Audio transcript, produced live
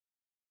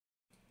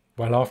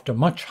Well, after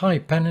much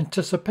hype and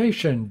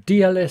anticipation,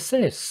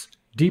 DLSS,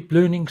 Deep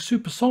Learning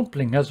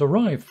Supersampling, has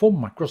arrived for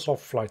Microsoft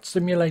Flight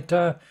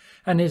Simulator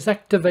and is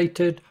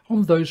activated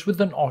on those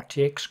with an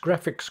RTX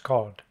graphics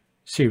card,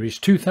 Series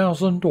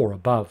 2000 or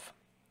above.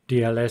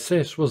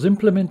 DLSS was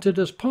implemented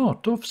as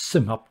part of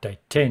SimHanger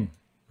 10,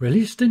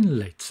 released in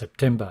late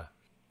September,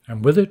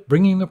 and with it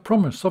bringing the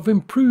promise of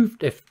improved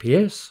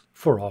FPS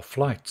for our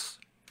flights,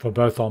 for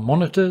both our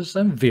monitors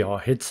and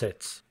VR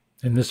headsets.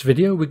 In this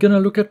video we're going to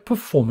look at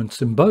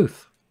performance in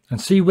both, and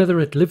see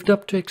whether it lived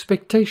up to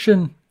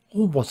expectation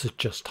or was it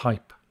just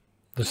hype.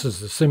 This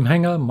is the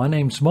SimHanger, my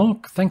name's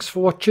Mark, thanks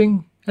for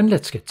watching, and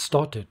let's get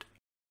started.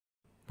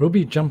 We'll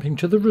be jumping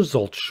to the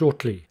results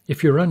shortly.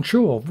 If you're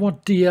unsure of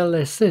what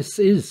DLSS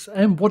is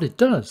and what it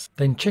does,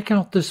 then check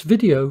out this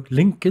video,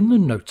 link in the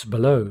notes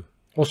below.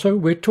 Also,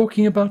 we're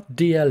talking about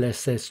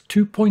DLSS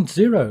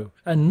 2.0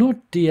 and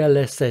not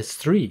DLSS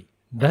 3.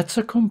 That's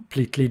a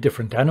completely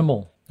different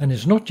animal and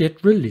is not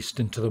yet released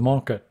into the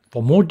market.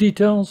 For more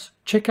details,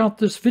 check out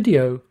this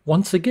video,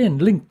 once again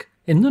link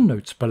in the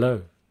notes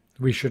below.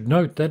 We should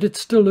note that it's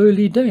still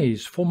early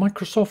days for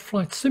Microsoft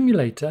Flight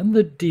Simulator and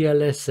the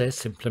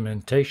DLSS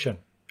implementation.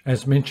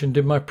 As mentioned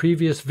in my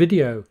previous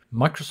video,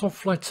 Microsoft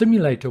Flight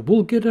Simulator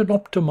will get an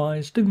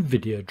optimized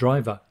NVIDIA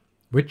driver,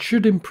 which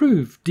should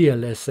improve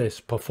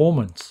DLSS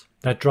performance.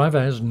 That driver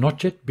has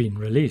not yet been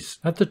released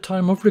at the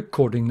time of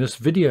recording this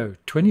video,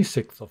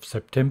 26th of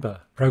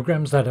September.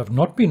 Programs that have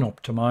not been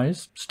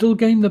optimized still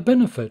gain the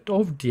benefit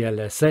of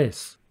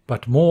DLSS,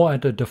 but more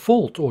at a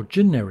default or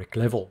generic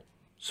level.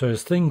 So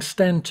as things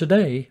stand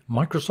today,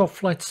 Microsoft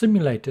Flight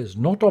Simulator is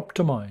not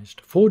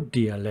optimized for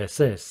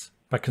DLSS,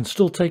 but can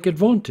still take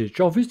advantage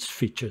of its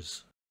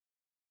features.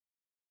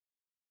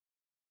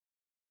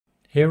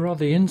 Here are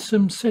the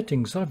in-sim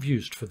settings I've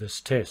used for this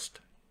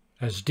test.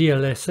 As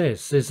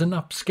DLSS is an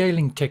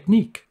upscaling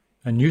technique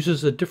and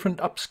uses a different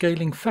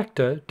upscaling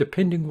factor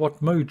depending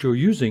what mode you're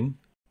using,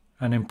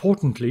 and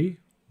importantly,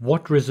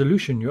 what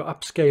resolution you're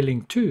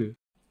upscaling to,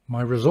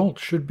 my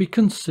results should be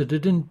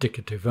considered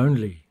indicative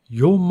only.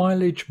 Your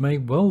mileage may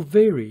well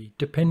vary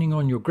depending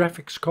on your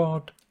graphics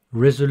card,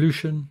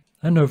 resolution,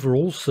 and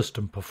overall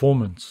system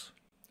performance.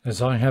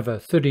 As I have a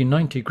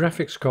 3090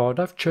 graphics card,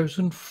 I've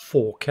chosen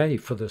 4K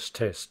for this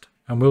test,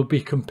 and we'll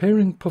be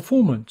comparing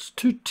performance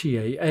to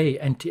TAA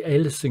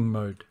anti-aliasing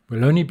mode.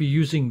 We'll only be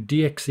using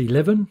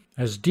DX11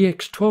 as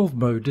DX12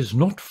 mode is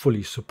not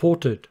fully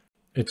supported.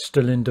 It's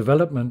still in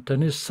development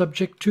and is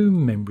subject to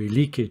memory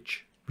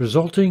leakage,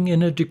 resulting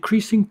in a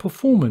decreasing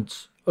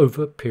performance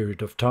over a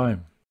period of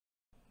time.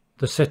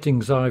 The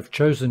settings I've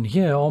chosen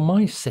here are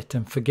my set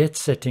and forget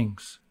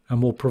settings,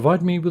 and will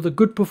provide me with a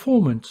good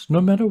performance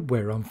no matter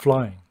where I'm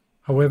flying.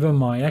 However,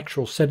 my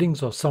actual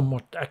settings are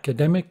somewhat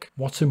academic.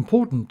 What's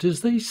important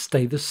is they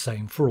stay the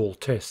same for all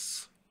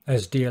tests.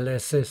 As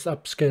DLSS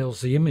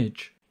upscales the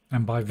image,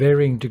 and by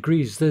varying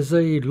degrees there's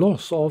a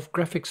loss of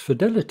graphics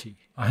fidelity,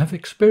 I have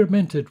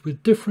experimented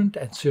with different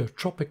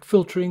anisotropic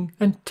filtering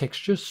and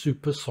texture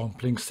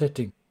supersampling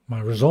settings. My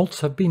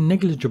results have been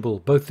negligible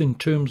both in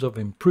terms of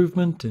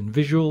improvement in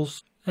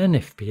visuals and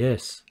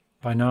FPS.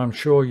 By now I'm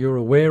sure you're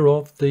aware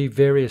of the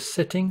various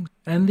settings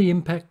and the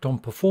impact on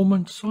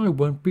performance, so I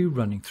won't be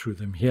running through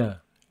them here.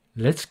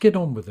 Let's get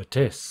on with the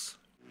tests.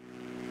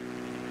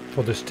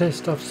 For this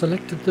test I've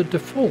selected the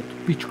default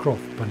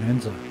Beechcraft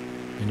Bonanza.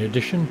 In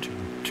addition to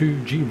 2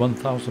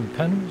 G1000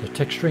 panels, the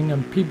texturing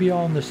and PBR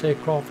on this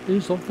aircraft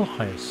is of the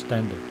highest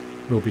standard.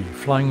 We'll be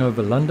flying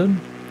over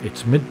London.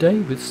 It's midday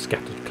with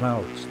scattered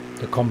clouds.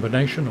 The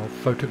combination of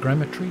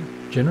photogrammetry,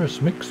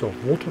 generous mix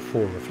of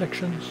waterfall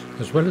reflections,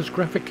 as well as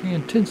graphically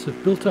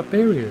intensive built-up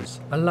areas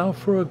allow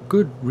for a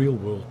good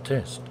real-world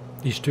test.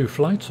 These two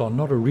flights are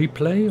not a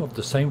replay of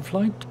the same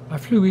flight. I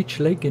flew each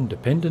leg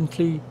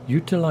independently,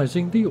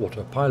 utilizing the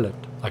autopilot.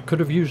 I could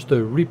have used the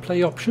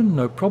replay option,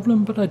 no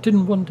problem, but I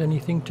didn't want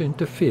anything to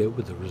interfere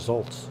with the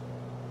results.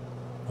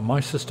 On my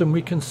system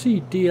we can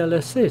see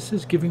DLSS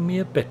is giving me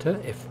a better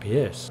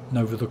FPS, and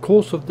over the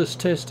course of this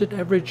test it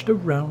averaged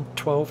around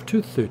 12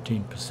 to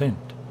 13%,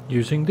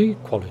 using the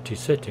quality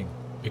setting.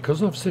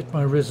 Because I've set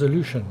my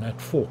resolution at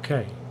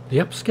 4K, the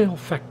upscale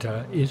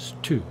factor is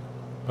 2,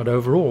 but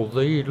overall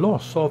the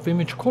loss of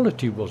image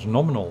quality was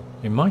nominal.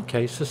 In my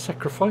case, a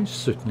sacrifice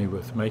certainly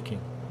worth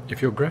making.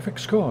 If your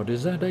graphics card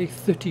is at a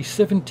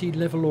 3070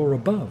 level or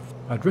above,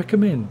 I'd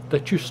recommend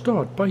that you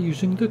start by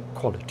using the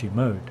quality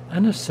mode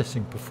and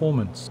assessing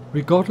performance,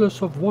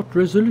 regardless of what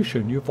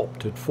resolution you've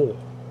opted for.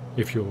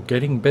 If you're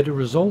getting better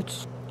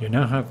results, you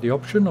now have the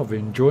option of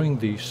enjoying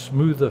the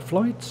smoother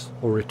flights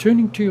or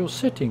returning to your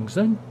settings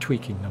and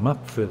tweaking them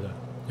up further.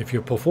 If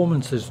your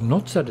performance is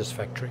not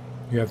satisfactory,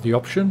 you have the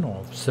option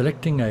of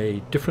selecting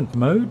a different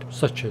mode,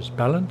 such as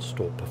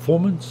balanced or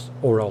performance,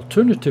 or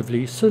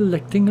alternatively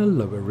selecting a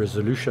lower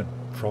resolution,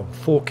 from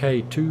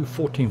 4K to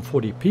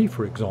 1440p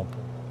for example.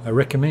 I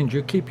recommend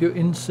you keep your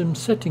in-sim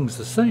settings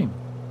the same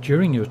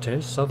during your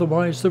tests,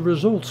 otherwise the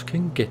results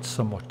can get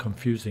somewhat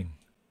confusing.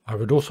 I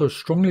would also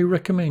strongly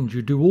recommend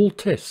you do all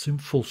tests in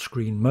full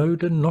screen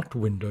mode and not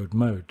windowed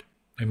mode.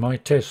 In my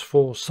test,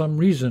 for some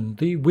reason,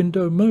 the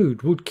window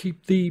mode would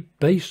keep the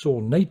base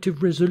or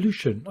native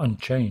resolution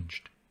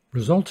unchanged,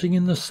 resulting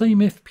in the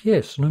same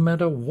FPS no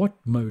matter what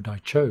mode I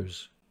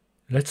chose.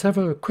 Let's have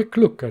a quick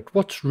look at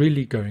what's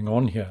really going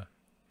on here.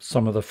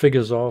 Some of the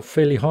figures are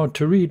fairly hard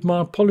to read,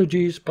 my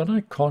apologies, but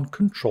I can't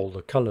control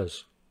the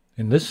colors.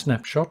 In this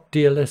snapshot,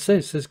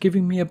 DLSS is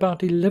giving me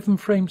about 11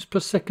 frames per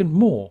second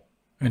more,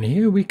 and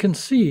here we can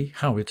see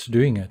how it's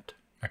doing it.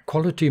 At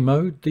quality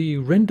mode, the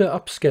render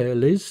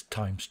upscale is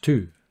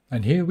 ×2,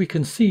 and here we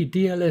can see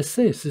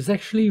DLSS is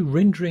actually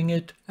rendering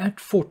it at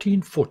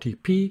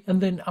 1440p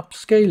and then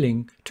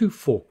upscaling to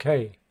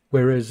 4K,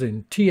 whereas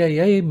in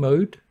TAA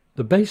mode,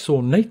 the base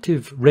or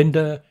native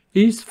render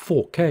is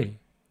 4K.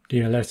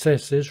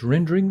 DLSS is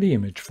rendering the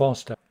image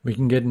faster. We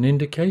can get an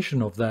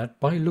indication of that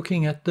by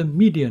looking at the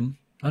median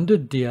under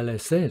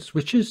DLSS,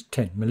 which is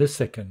 10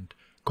 millisecond,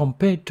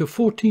 compared to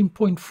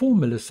 14.4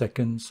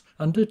 milliseconds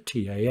under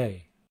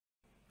TAA.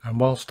 And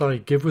whilst I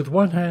give with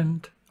one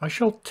hand, I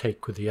shall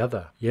take with the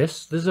other.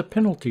 Yes, there's a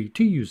penalty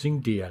to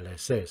using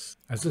DLSS.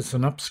 As it's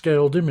an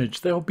upscaled image,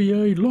 there'll be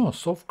a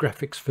loss of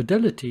graphics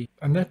fidelity,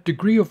 and that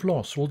degree of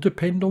loss will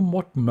depend on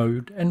what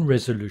mode and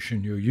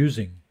resolution you're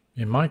using.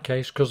 In my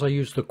case, because I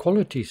used the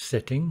quality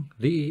setting,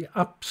 the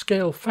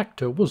upscale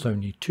factor was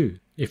only 2.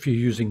 If you're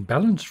using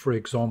balance, for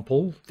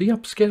example, the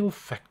upscale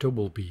factor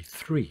will be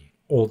 3,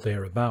 or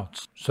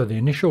thereabouts. So the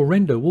initial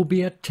render will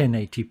be at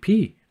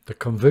 1080p. The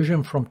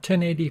conversion from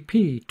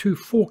 1080p to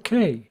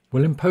 4K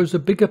will impose a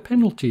bigger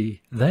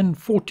penalty than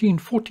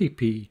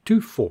 1440p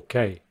to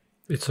 4K.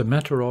 It's a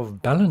matter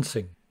of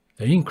balancing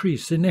the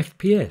increase in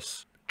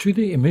FPS to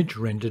the image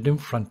rendered in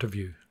front of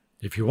you.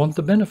 If you want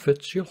the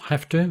benefits, you'll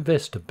have to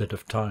invest a bit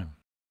of time.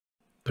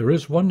 There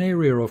is one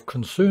area of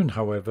concern,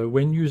 however,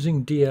 when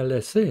using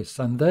DLSS,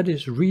 and that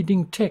is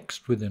reading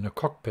text within a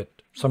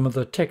cockpit. Some of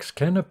the text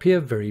can appear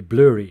very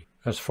blurry.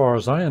 As far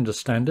as I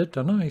understand it,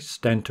 and I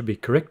stand to be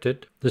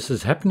corrected, this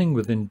is happening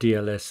within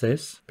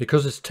DLSS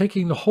because it's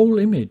taking the whole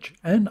image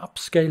and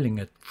upscaling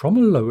it from a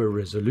lower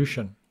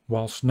resolution.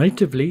 Whilst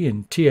natively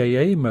in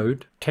TAA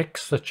mode,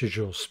 text such as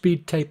your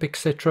speed tape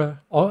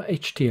etc. are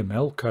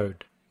HTML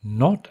code,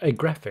 not a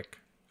graphic.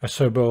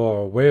 Asobo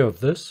are aware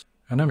of this,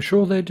 and I'm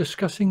sure they're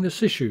discussing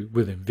this issue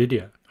with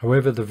NVIDIA.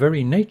 However, the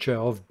very nature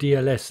of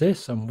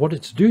DLSS and what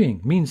it's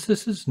doing means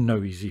this is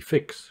no easy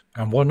fix.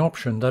 And one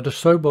option that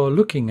Asobo are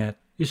looking at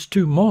is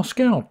to mask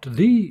out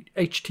the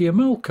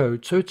HTML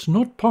code so it's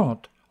not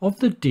part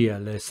of the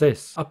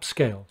DLSS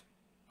upscale.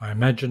 I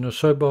imagine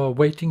Asobo are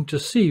waiting to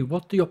see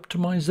what the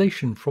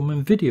optimization from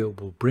NVIDIA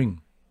will bring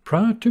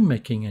prior to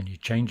making any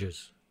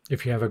changes.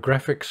 If you have a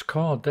graphics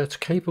card that's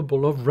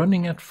capable of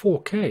running at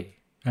 4K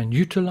and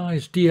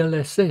utilize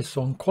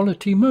DLSS on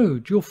quality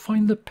mode, you'll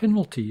find the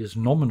penalty is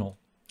nominal.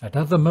 At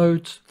other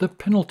modes, the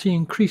penalty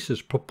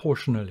increases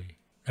proportionally,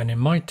 and in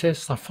my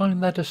tests I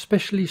find that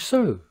especially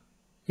so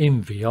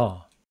in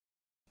VR.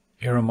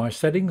 Here are my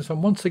settings,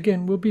 and once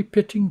again we'll be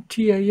pitting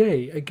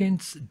TAA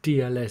against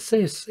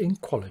DLSS in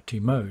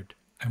quality mode.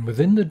 And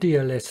within the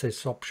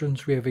DLSS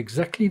options we have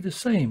exactly the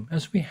same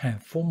as we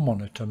have for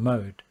monitor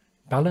mode.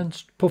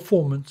 Balanced,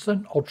 performance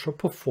and ultra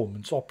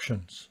performance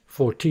options.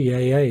 For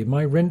TAA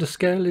my render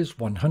scale is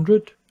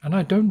 100 and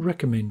I don't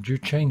recommend you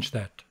change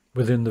that.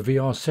 Within the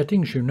VR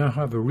settings you now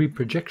have a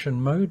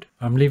reprojection mode.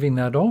 I'm leaving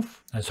that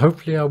off as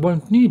hopefully I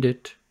won't need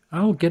it.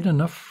 I'll get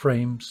enough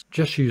frames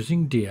just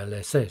using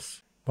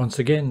DLSS. Once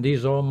again,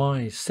 these are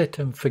my set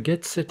and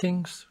forget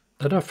settings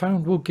that I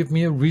found will give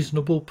me a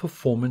reasonable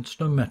performance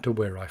no matter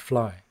where I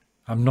fly.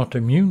 I'm not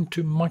immune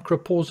to micro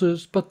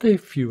pauses, but they're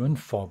few and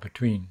far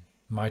between.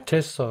 My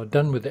tests are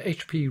done with the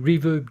HP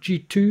Reverb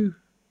G2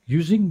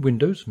 using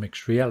Windows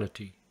Mixed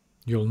Reality.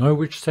 You'll know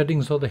which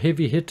settings are the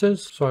heavy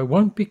hitters, so I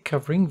won't be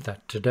covering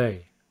that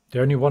today.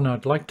 The only one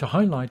I'd like to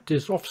highlight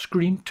is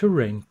off-screen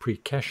terrain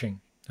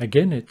pre-caching.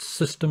 Again, it's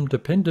system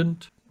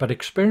dependent, but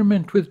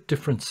experiment with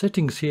different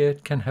settings here.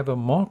 It can have a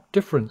marked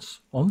difference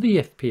on the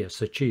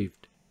FPS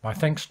achieved. My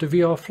thanks to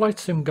VR Flight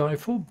Sim Guy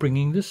for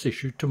bringing this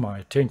issue to my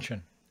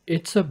attention.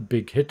 It's a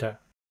big hitter.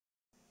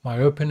 My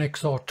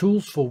OpenXR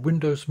tools for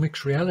Windows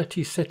Mixed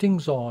Reality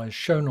settings are as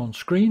shown on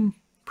screen.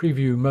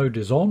 Preview mode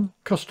is on,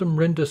 custom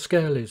render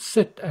scale is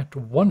set at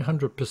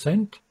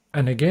 100%,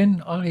 and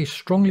again I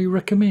strongly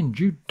recommend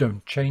you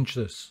don't change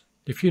this.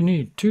 If you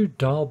need to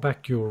dial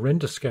back your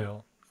render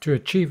scale to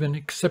achieve an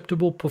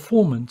acceptable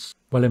performance,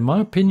 well, in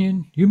my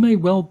opinion, you may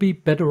well be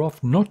better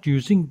off not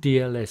using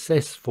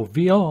DLSS for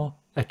VR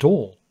at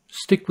all.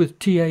 Stick with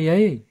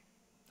TAA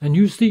and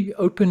use the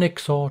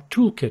OpenXR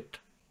toolkit.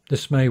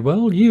 This may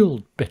well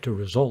yield better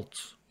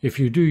results. If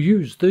you do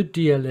use the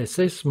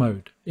DLSS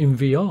mode in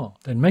VR,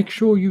 then make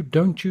sure you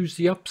don't use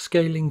the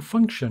upscaling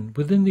function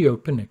within the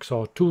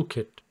OpenXR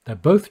toolkit. They're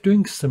both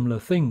doing similar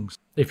things.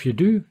 If you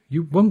do,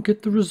 you won't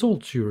get the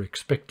results you're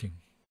expecting.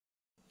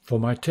 For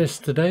my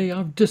test today,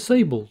 I've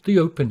disabled the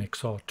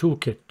OpenXR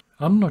toolkit.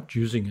 I'm not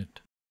using it.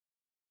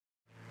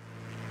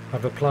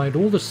 I've applied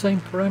all the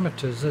same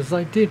parameters as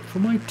I did for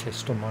my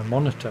test on my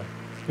monitor.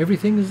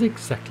 Everything is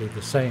exactly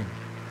the same.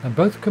 and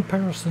both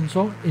comparisons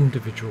are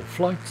individual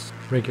flights.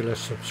 Regular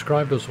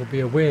subscribers will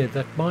be aware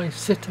that my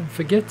set and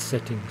forget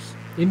settings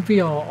in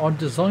VR are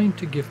designed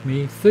to give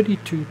me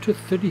 32 to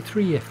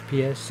 33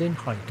 FPS in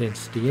high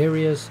density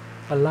areas,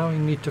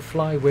 allowing me to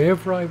fly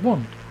wherever I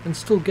want and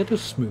still get a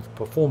smooth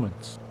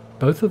performance.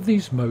 Both of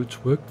these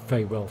modes worked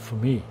very well for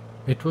me.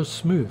 It was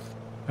smooth,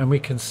 and we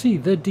can see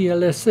the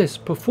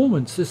DLSS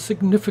performance is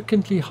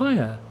significantly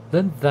higher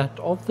than that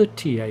of the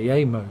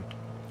TAA mode.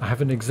 I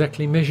haven't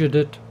exactly measured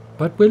it,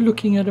 but we're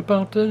looking at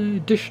about an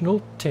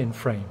additional 10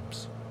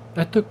 frames.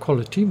 At the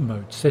quality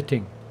mode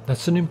setting,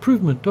 that's an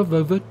improvement of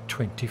over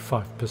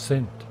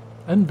 25%,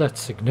 and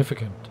that's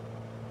significant.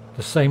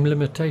 The same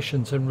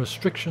limitations and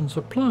restrictions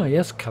apply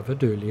as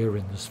covered earlier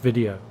in this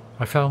video.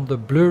 I found the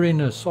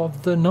blurriness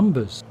of the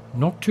numbers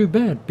not too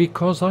bad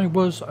because I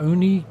was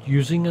only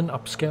using an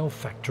upscale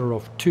factor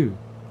of 2.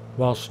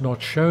 Whilst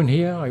not shown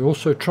here, I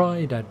also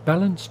tried at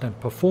balanced and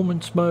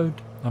performance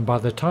mode, and by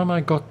the time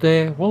I got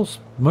there, whilst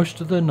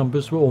most of the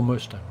numbers were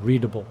almost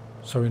unreadable.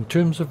 So in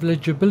terms of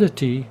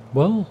legibility,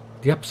 well,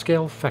 the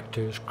upscale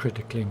factor is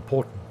critically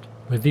important.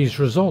 With these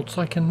results,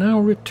 I can now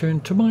return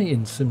to my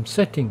in-sim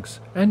settings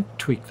and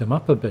tweak them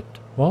up a bit,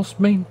 whilst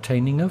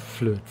maintaining a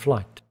fluid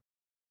flight.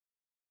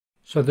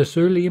 So this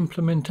early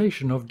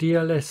implementation of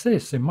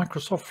DLSS in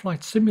Microsoft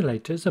Flight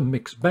Simulator is a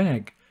mixed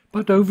bag,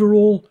 but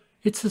overall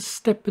it's a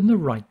step in the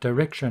right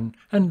direction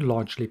and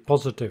largely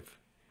positive.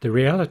 The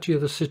reality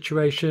of the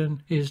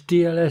situation is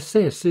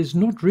DLSS is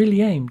not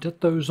really aimed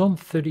at those on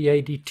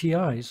 3080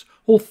 Ti's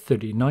or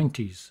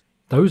 3090s.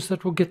 Those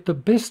that will get the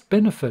best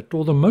benefit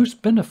or the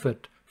most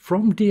benefit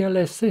from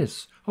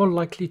DLSS are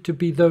likely to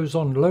be those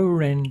on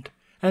lower end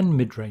and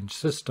mid-range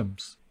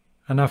systems.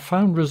 And I've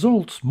found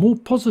results more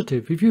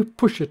positive if you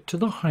push it to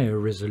the higher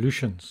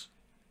resolutions.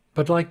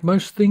 But like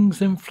most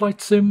things in Flight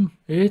Sim,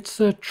 it's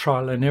a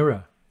trial and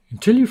error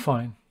until you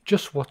find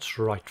just what's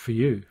right for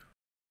you.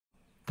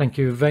 Thank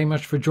you very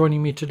much for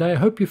joining me today. I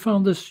hope you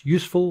found this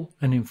useful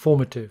and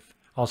informative.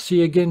 I'll see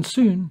you again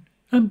soon,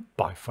 and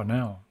bye for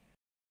now.